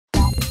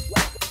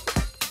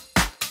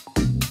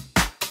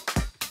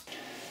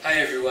Hi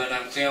everyone,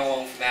 I'm Cleon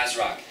Wong from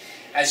ASRock.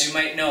 As you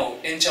might know,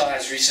 Intel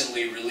has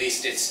recently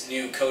released its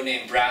new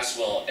codenamed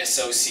Braswell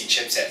SoC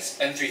chipsets,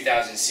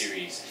 N3000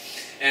 series.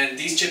 And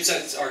these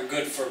chipsets are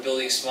good for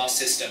building small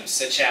systems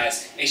such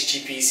as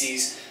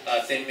HTPCs,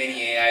 thin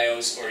mini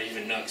AIOs, or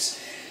even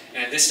NUCs.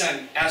 And this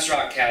time,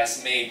 ASRock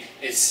has made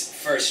its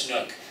first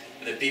NUC,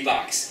 the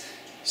Beebox.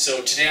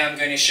 So today I'm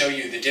going to show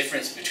you the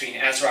difference between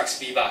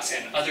ASRock's Beebox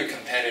and other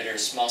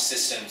competitors' small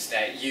systems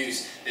that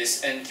use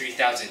this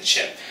N3000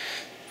 chip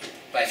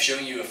by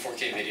showing you a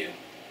 4K video.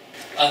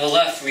 On the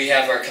left we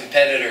have our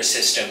competitor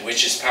system,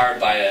 which is powered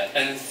by a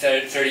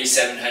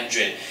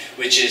N3700,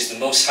 which is the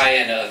most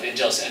high-end of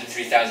Intel's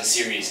N3000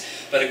 series.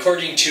 But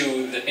according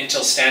to the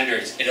Intel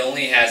standards, it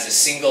only has a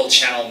single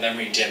channel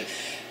memory DIMM,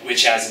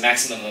 which has a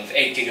maximum of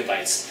 8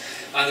 GB.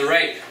 On the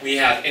right, we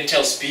have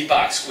Intel's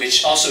Beebox,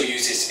 which also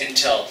uses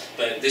Intel,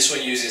 but this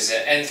one uses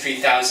an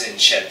N3000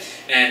 chip,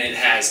 and it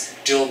has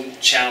dual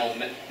channel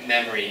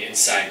memory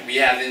inside. We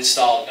have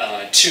installed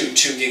two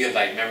 2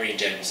 GB memory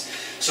DIMMs.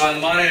 So on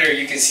the monitor,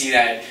 you can see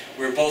that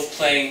we're both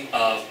playing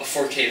a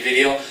 4K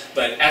video,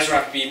 but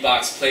ASRock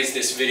Beebox plays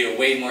this video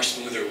way more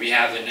smoother. We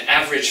have an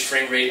average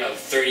frame rate of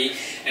 30,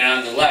 and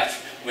on the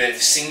left,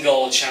 with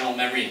single channel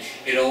memory,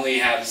 it only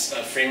has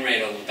a frame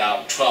rate of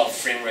about 12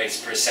 frame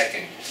rates per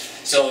second.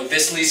 So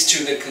this leads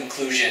to the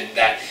conclusion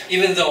that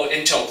even though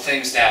Intel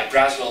claims that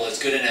Braswell is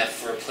good enough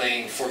for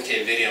playing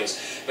 4K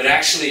videos, but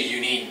actually you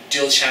need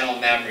dual channel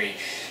memory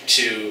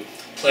to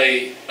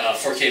play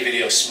 4K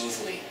videos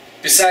smoothly.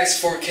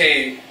 Besides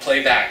 4K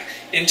playback,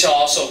 Intel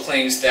also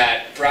claims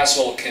that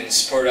Braswell can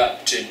support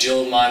up to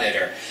dual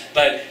monitor,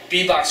 but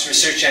Beebox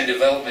research and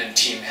development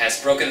team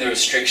has broken the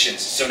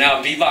restrictions, so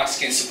now Beebox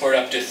can support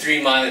up to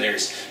 3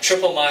 monitors,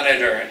 triple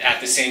monitor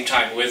at the same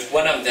time, with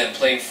one of them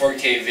playing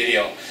 4K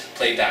video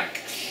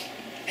playback.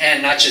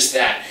 And not just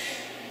that,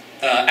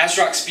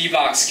 ASRock's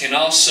Beebox can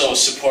also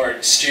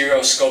support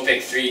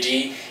stereoscopic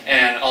 3D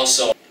and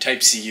also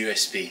Type-C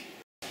USB.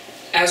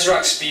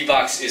 ASRock's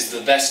Beebox is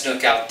the best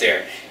NUC out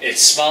there.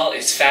 It's small,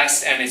 it's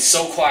fast, and it's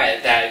so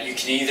quiet that you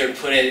can either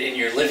put it in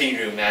your living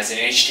room as an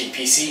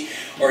HTPC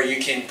or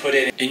you can put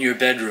it in your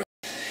bedroom.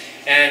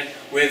 And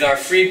with our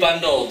free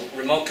bundled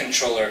remote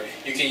controller,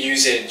 you can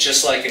use it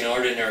just like an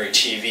ordinary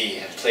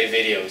TV and play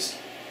videos.